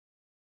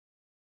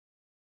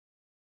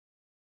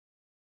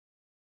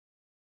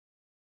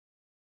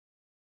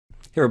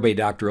Hey everybody,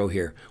 Dr. O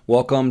here.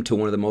 Welcome to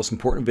one of the most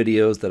important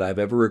videos that I've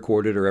ever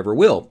recorded or ever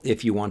will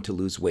if you want to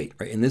lose weight.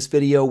 In this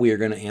video, we are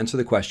going to answer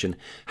the question,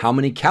 how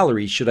many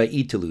calories should I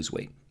eat to lose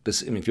weight?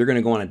 If you're going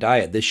to go on a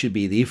diet, this should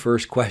be the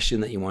first question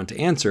that you want to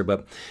answer.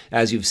 But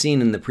as you've seen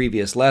in the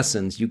previous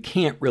lessons, you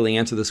can't really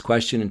answer this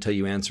question until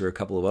you answer a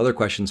couple of other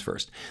questions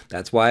first.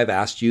 That's why I've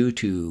asked you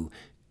to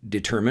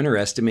determine or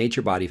estimate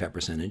your body fat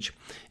percentage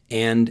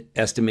and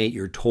estimate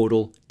your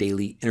total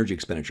daily energy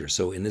expenditure.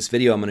 So in this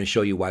video, I'm going to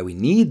show you why we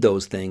need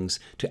those things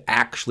to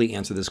actually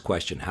answer this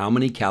question. How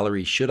many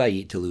calories should I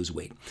eat to lose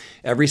weight?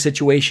 Every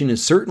situation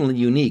is certainly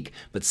unique,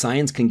 but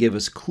science can give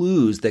us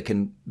clues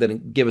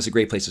that give us a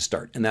great place to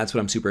start. And that's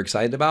what I'm super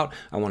excited about.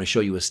 I want to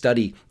show you a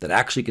study that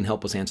actually can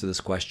help us answer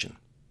this question.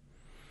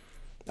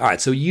 All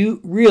right, so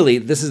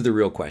this is the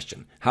real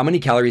question. How many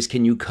calories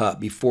can you cut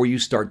before you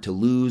start to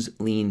lose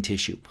lean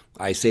tissue?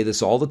 I say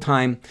this all the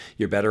time.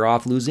 You're better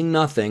off losing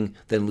nothing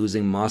than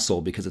losing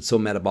muscle because it's so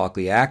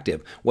metabolically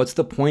active. What's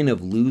the point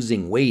of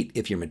losing weight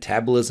if your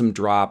metabolism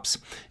drops?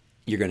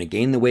 You're going to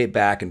gain the weight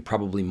back and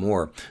probably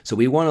more. So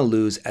we want to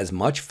lose as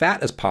much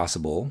fat as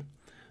possible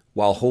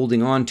while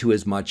holding on to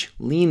as much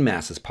lean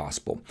mass as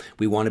possible.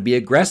 We want to be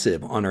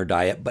aggressive on our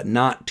diet, but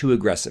not too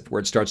aggressive, where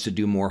it starts to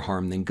do more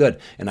harm than good.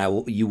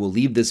 And you will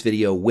leave this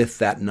video with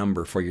that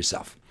number for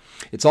yourself.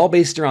 It's all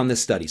based around this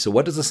study. So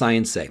what does the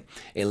science say?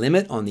 A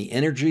limit on the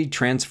energy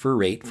transfer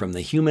rate from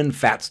the human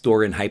fat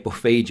store in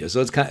hypophagia.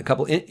 So it's kind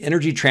of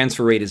energy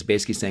transfer rate is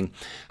basically saying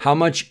how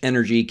much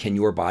energy can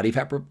your body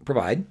fat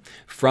provide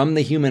from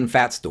the human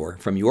fat store,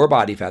 from your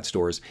body fat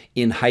stores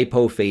in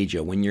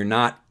hypophagia when you're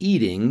not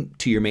eating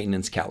to your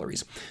maintenance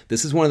calories.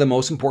 This is one of the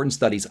most important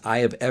studies I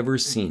have ever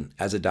seen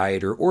as a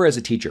dieter or as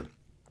a teacher.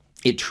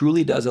 It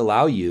truly does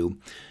allow you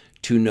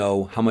to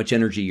know how much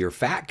energy your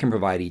fat can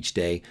provide each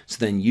day, so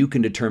then you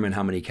can determine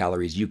how many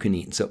calories you can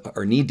eat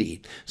or need to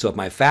eat. So if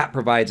my fat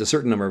provides a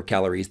certain number of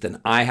calories, then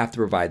I have to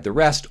provide the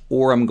rest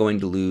or I'm going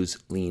to lose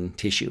lean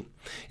tissue.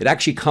 It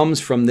actually comes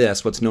from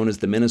what's known as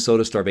the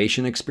Minnesota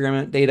starvation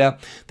experiment data.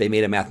 They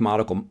made a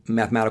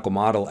mathematical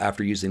model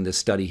after using this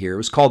study here. It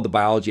was called the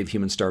biology of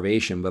human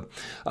starvation, but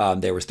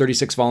there was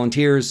 36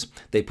 volunteers.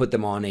 They put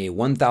them on a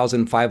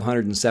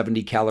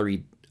 1,570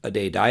 calorie a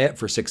day diet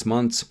for 6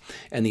 months,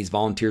 and these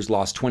volunteers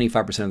lost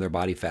 25% of their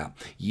body fat.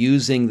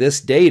 Using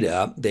this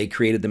data, they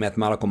created the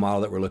mathematical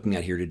model that we're looking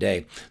at here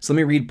today. So let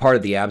me read part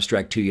of the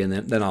abstract to you, and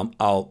then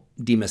I'll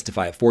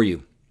demystify it for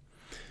you.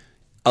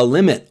 A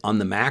limit on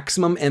the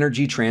maximum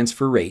energy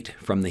transfer rate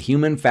from the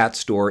human fat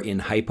store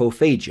in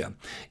hypophagia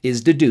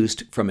is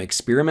deduced from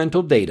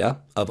experimental data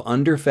of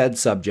underfed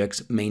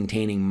subjects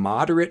maintaining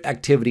moderate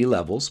activity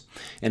levels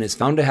and is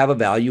found to have a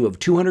value of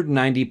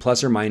 290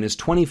 plus or minus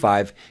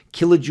 25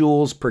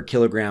 kilojoules per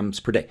kilograms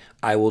per day.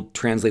 I will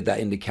translate that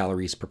into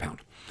calories per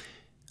pound.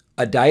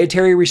 A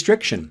dietary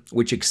restriction,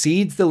 which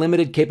exceeds the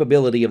limited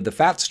capability of the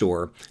fat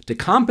store to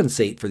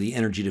compensate for the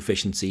energy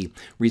deficiency,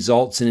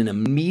 results in an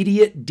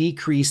immediate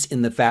decrease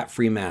in the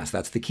fat-free mass.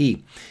 That's the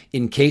key.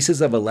 In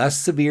cases of a less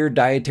severe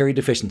dietary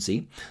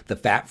deficiency, the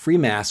fat-free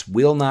mass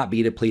will not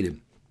be depleted.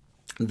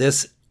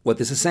 What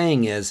this is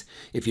saying is,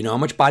 if you know how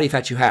much body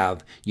fat you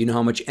have, you know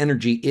how much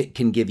energy it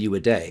can give you a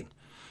day.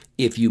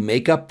 If you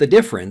make up the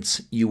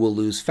difference, you will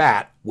lose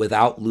fat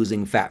without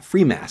losing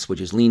fat-free mass,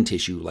 which is lean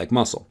tissue like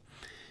muscle.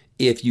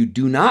 If you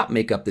do not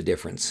make up the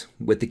difference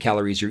with the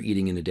calories you're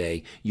eating in a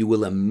day, you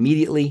will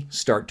immediately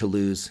start to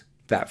lose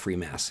fat-free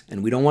mass.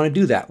 And we don't want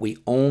to do that. We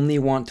only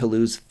want to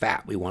lose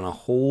fat. We want to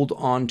hold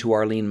on to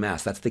our lean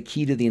mass. That's the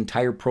key to the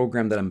entire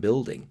program that I'm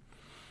building.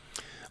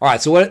 All right,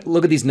 so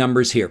look at these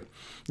numbers here.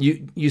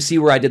 You see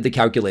where I did the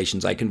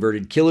calculations. I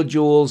converted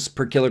kilojoules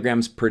per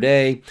kilograms per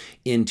day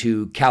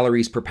into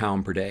calories per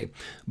pound per day.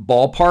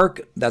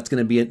 Ballpark, that's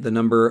going to be the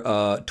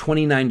number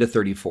 29 to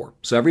 34.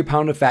 So every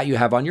pound of fat you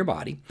have on your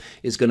body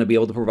is going to be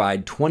able to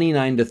provide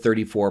 29 to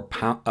 34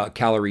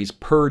 calories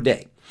per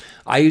day.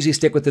 I usually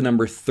stick with the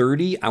number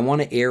 30. I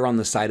want to err on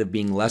the side of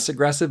being less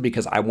aggressive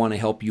because I want to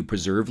help you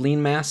preserve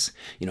lean mass.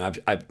 You know,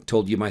 I've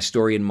told you my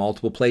story in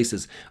multiple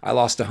places. I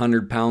lost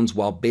 100 pounds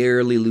while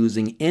barely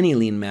losing any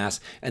lean mass,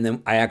 and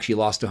then I actually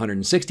lost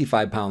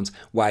 165 pounds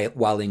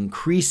while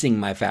increasing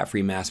my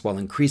fat-free mass, while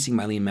increasing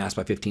my lean mass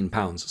by 15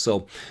 pounds.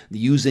 So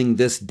using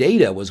this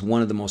data was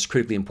one of the most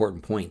critically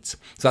important points.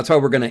 So that's why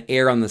we're going to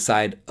err on the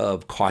side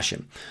of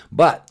caution.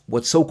 But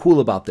what's so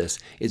cool about this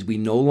is we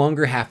no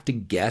longer have to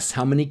guess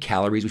how many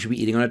calories we should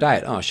be eating on a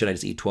diet. Oh, should I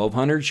just eat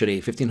 1,200? Should I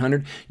eat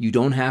 1,500? You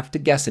don't have to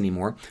guess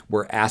anymore.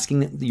 We're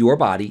asking your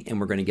body and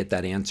we're going to get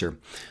that answer.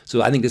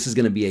 So I think this is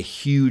going to be a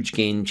huge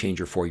game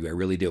changer for you. I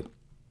really do.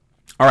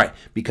 All right,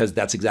 because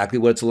that's exactly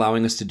what it's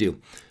allowing us to do.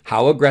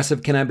 How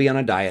aggressive can I be on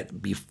a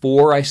diet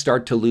before I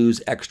start to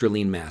lose extra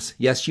lean mass?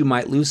 Yes, you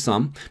might lose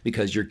some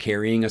because you're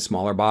carrying a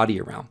smaller body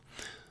around.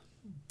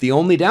 The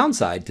only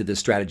downside to this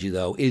strategy,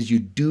 though, is you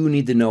do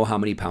need to know how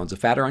many pounds of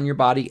fat are on your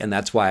body, and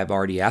that's why I've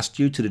already asked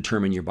you to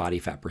determine your body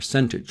fat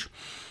percentage.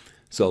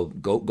 So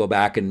go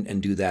back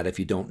and do that if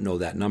you don't know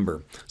that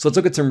number. So let's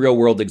look at some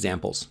real-world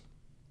examples.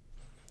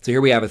 So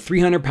here we have a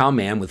 300-pound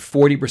man with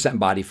 40%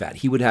 body fat.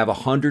 He would have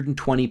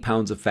 120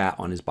 pounds of fat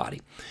on his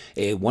body.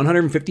 A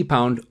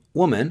 150-pound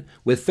woman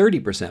with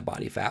 30%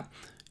 body fat,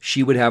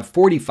 she would have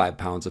 45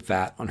 pounds of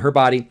fat on her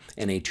body.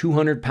 And a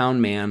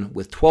 200-pound man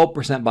with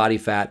 12% body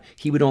fat,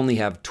 he would only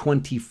have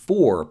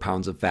 24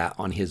 pounds of fat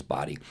on his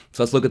body.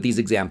 So let's look at these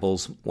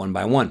examples one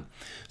by one.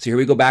 So here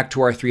we go back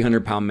to our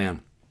 300-pound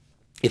man.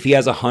 If he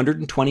has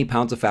 120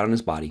 pounds of fat on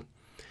his body,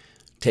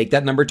 take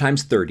that number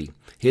times 30.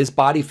 His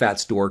body fat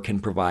store can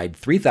provide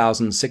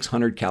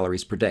 3,600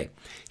 calories per day.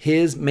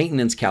 His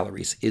maintenance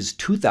calories is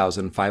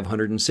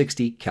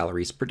 2,560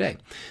 calories per day.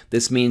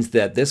 This means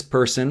that this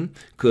person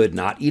could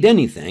not eat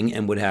anything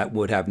and would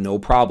have no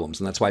problems.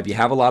 And that's why if you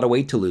have a lot of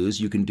weight to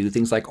lose, you can do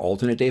things like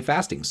alternate day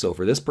fasting. So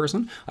for this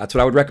person, that's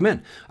what I would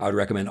recommend. I would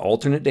recommend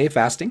alternate day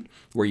fasting,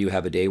 where you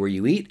have a day where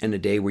you eat and a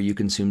day where you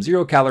consume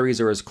 0 calories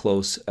or as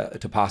close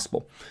to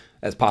possible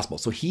as possible.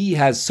 So he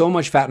has so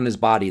much fat in his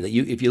body that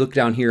if you look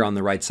down here on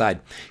the right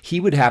side, he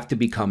would have to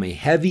become a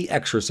heavy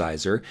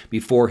exerciser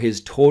before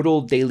his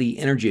total daily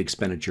energy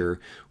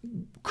expenditure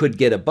could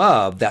get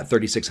above that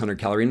 3,600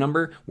 calorie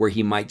number, where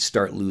he might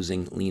start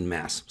losing lean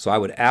mass. So I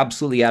would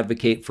absolutely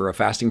advocate for a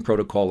fasting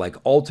protocol like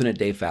alternate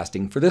day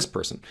fasting for this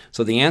person.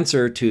 So the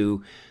answer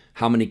to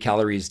how many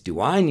calories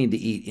do I need to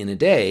eat in a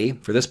day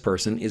for this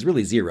person is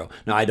really 0.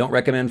 Now, I don't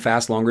recommend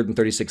fast longer than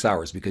 36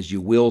 hours because you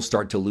will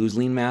start to lose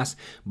lean mass,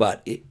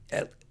 but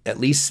at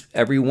least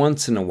every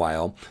once in a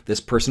while,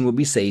 this person will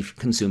be safe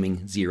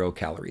consuming 0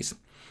 calories.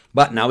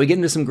 But now we get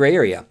into some gray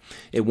area.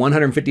 A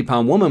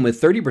 150-pound woman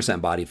with 30%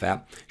 body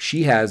fat,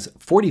 she has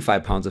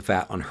 45 pounds of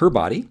fat on her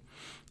body,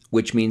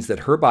 which means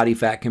that her body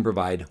fat can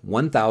provide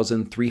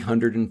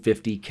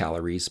 1,350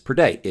 calories per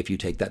day if you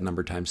take that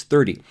number times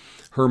 30.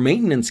 Her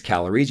maintenance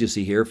calories, you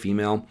see here,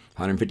 female,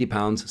 150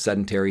 pounds,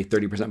 sedentary,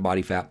 30%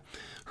 body fat.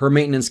 Her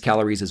maintenance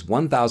calories is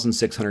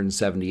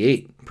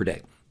 1,678 per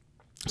day.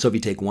 So if you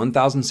take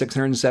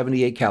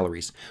 1,678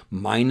 calories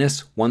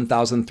minus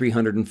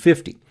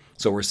 1,350,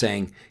 so we're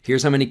saying,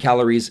 here's how many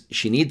calories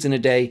she needs in a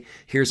day,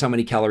 here's how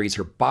many calories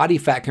her body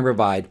fat can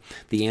provide,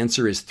 the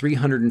answer is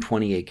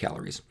 328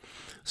 calories.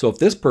 So if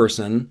this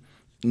person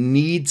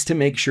needs to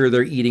make sure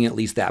they're eating at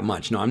least that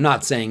much. Now, I'm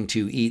not saying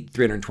to eat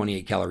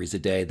 328 calories a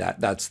day.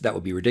 That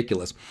would be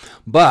ridiculous.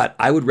 But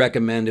I would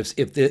recommend if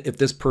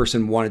this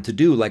person wanted to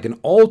do like an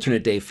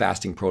alternate day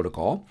fasting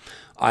protocol,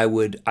 I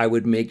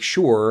would make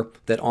sure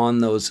that on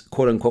those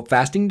quote unquote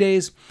fasting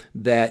days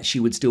that she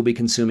would still be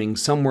consuming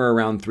somewhere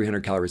around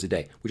 300 calories a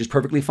day, which is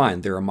perfectly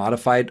fine. There are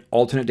modified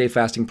alternate day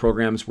fasting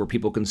programs where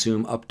people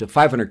consume up to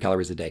 500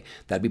 calories a day.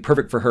 That'd be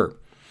perfect for her.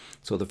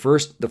 So the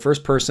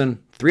first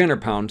person,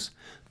 300 pounds,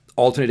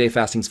 alternate day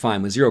fasting is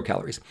fine with 0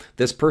 calories.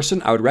 This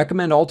person, I would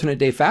recommend alternate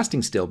day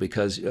fasting still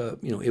because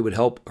it would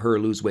help her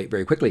lose weight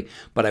very quickly.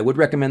 But I would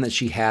recommend that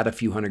she had a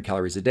few hundred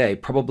calories a day,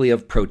 probably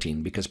of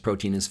protein, because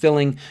protein is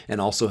filling and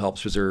also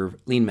helps preserve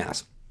lean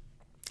mass.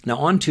 Now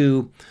on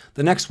to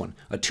the next one,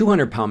 a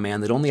 200-pound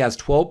man that only has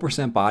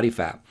 12% body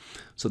fat.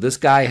 So this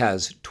guy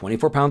has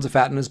 24 pounds of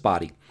fat in his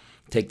body.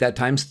 Take that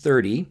times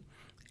 30.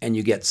 And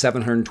you get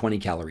 720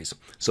 calories.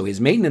 So his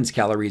maintenance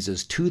calories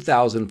is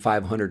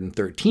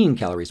 2,513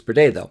 calories per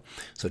day though.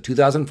 So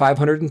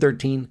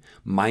 2,513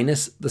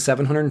 minus the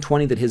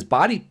 720 that his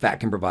body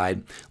fat can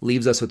provide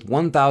leaves us with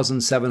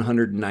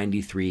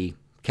 1,793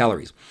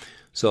 calories.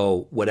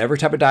 So whatever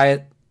type of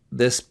diet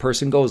this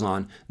person goes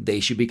on, they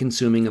should be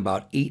consuming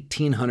about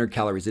 1,800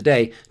 calories a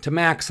day to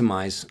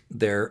maximize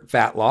their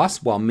fat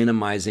loss while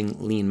minimizing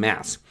lean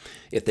mass.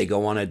 If they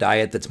go on a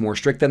diet that's more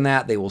strict than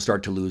that, they will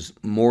start to lose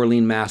more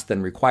lean mass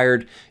than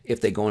required.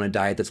 If they go on a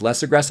diet that's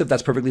less aggressive,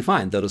 that's perfectly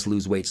fine. They'll just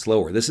lose weight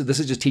slower. This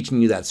is just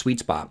teaching you that sweet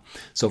spot.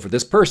 So for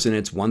this person,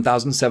 it's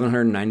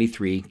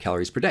 1,793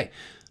 calories per day.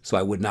 So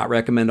I would not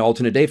recommend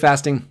alternate day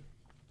fasting.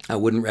 I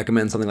wouldn't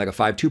recommend something like a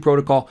 5-2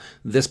 protocol.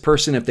 This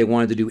person, if they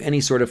wanted to do any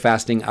sort of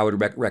fasting, I would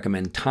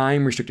recommend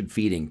time-restricted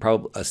feeding,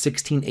 probably a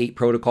 16-8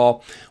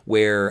 protocol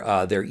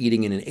where they're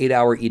eating in an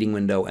 8-hour eating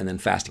window and then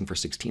fasting for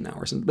 16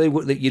 hours. And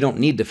you don't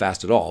need to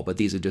fast at all, but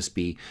these would just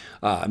be,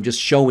 I'm just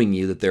showing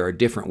you that there are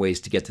different ways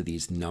to get to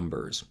these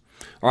numbers.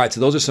 All right,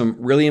 so those are some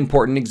really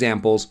important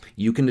examples.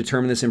 You can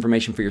determine this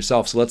information for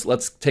yourself. So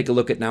let's take a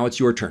look at, now it's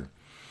your turn.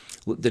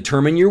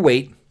 Determine your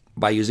weight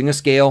by using a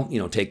scale.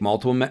 Take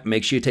multiple,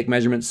 make sure you take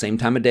measurements, same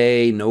time of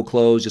day, no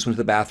clothes, just went to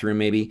the bathroom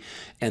maybe,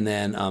 and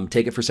then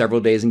take it for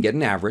several days and get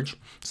an average.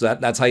 So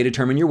that's how you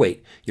determine your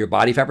weight. Your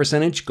body fat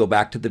percentage, go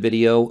back to the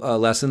video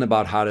lesson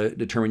about how to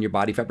determine your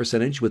body fat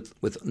percentage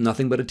with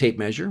nothing but a tape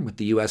measure with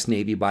the US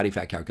Navy body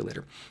fat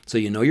calculator. So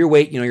you know your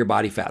weight, you know your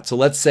body fat. So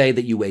let's say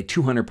that you weigh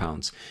 200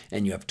 pounds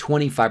and you have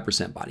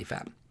 25% body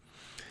fat.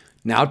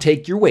 Now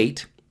take your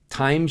weight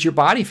times your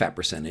body fat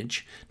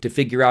percentage to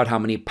figure out how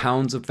many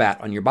pounds of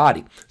fat on your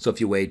body. So if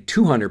you weigh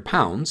 200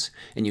 pounds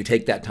and you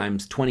take that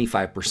times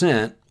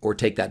 25% or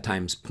take that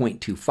times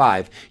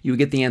 0.25, you would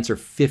get the answer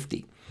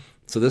 50.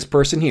 So this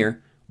person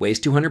here weighs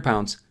 200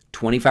 pounds,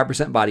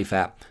 25% body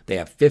fat. They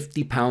have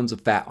 50 pounds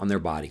of fat on their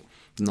body.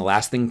 And the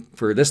last thing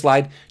for this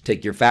slide,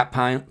 take your fat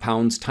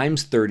pounds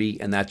times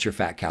 30, and that's your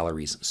fat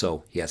calories.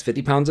 So he has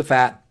 50 pounds of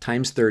fat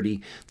times 30.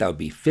 That would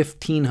be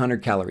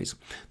 1,500 calories.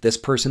 This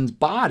person's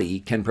body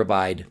can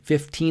provide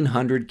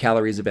 1,500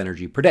 calories of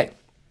energy per day.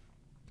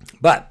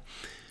 But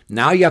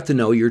now you have to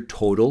know your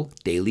total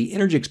daily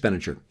energy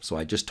expenditure. So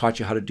I just taught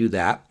you how to do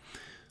that.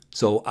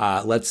 So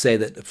let's say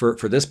that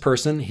for this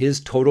person, his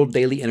total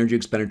daily energy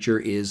expenditure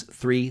is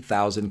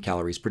 3,000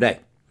 calories per day.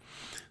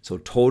 So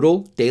total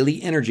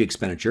daily energy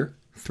expenditure,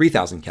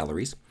 3,000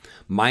 calories,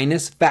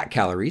 minus fat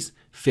calories,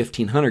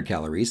 1,500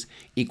 calories,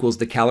 equals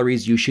the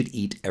calories you should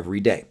eat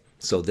every day.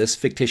 So this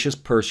fictitious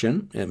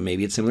person, and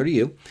maybe it's similar to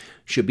you,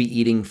 should be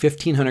eating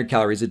 1,500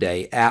 calories a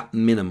day at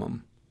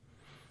minimum.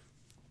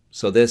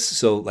 So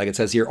like it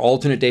says here,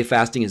 alternate day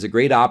fasting is a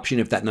great option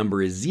if that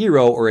number is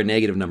 0 or a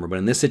negative number. But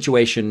in this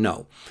situation,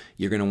 no.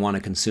 You're going to want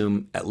to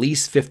consume at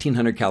least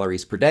 1,500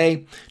 calories per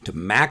day to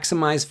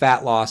maximize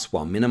fat loss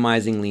while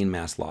minimizing lean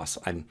mass loss.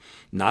 I'm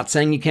not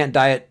saying you can't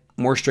diet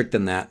more strict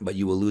than that, but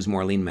you will lose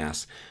more lean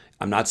mass.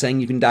 I'm not saying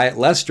you can diet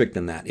less strict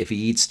than that. If he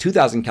eats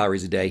 2,000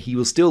 calories a day, he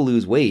will still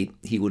lose weight.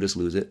 He will just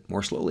lose it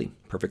more slowly.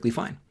 Perfectly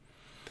fine.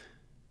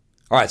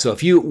 All right, so a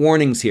few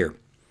warnings here.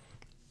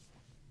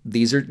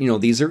 These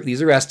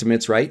are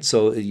estimates, right?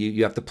 So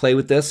you have to play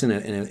with this, and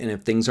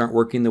if things aren't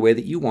working the way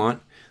that you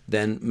want,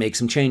 then make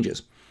some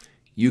changes.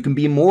 You can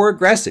be more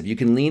aggressive. You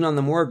can lean on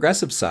the more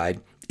aggressive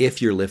side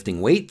if you're lifting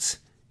weights,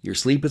 your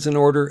sleep is in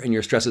order, and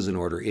your stress is in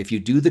order. If you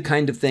do the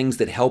kind of things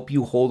that help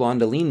you hold on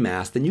to lean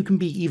mass, then you can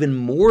be even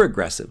more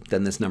aggressive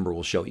than this number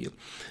will show you.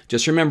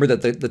 Just remember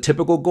that the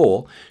typical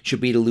goal should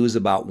be to lose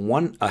about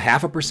 0.5%,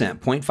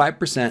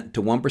 0.5%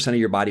 to 1% of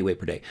your body weight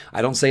per day.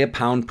 I don't say a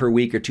pound per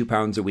week or 2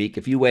 pounds a week.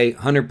 If you weigh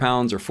 100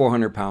 pounds or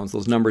 400 pounds,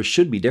 those numbers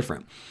should be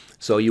different.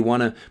 So you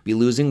want to be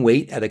losing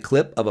weight at a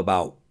clip of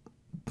about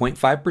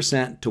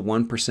 0.5% to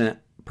 1%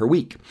 per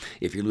week.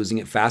 If you're losing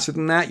it faster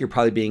than that, you're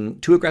probably being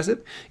too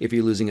aggressive. If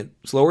you're losing it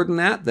slower than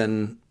that,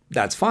 then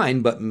that's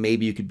fine, but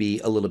maybe you could be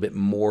a little bit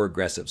more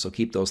aggressive. So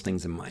keep those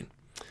things in mind.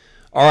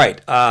 All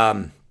right.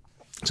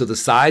 So the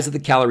size of the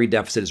calorie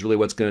deficit is really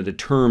what's going to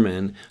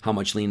determine how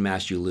much lean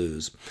mass you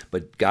lose.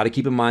 But got to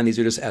keep in mind, these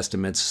are just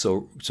estimates.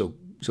 So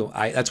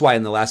that's why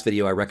in the last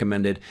video I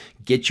recommended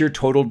get your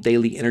total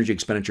daily energy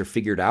expenditure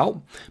figured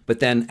out, but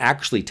then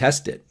actually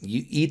test it.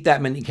 You eat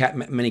that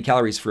many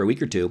calories for a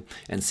week or two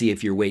and see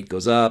if your weight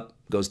goes up,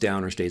 goes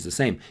down, or stays the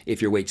same.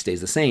 If your weight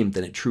stays the same,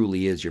 then it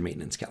truly is your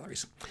maintenance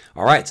calories.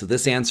 All right, so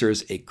this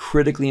answers a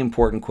critically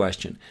important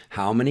question.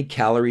 How many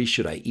calories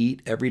should I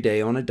eat every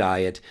day on a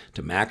diet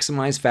to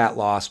maximize fat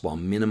loss while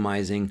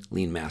minimizing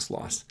lean mass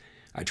loss?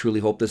 I truly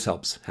hope this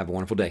helps. Have a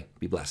wonderful day.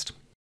 Be blessed.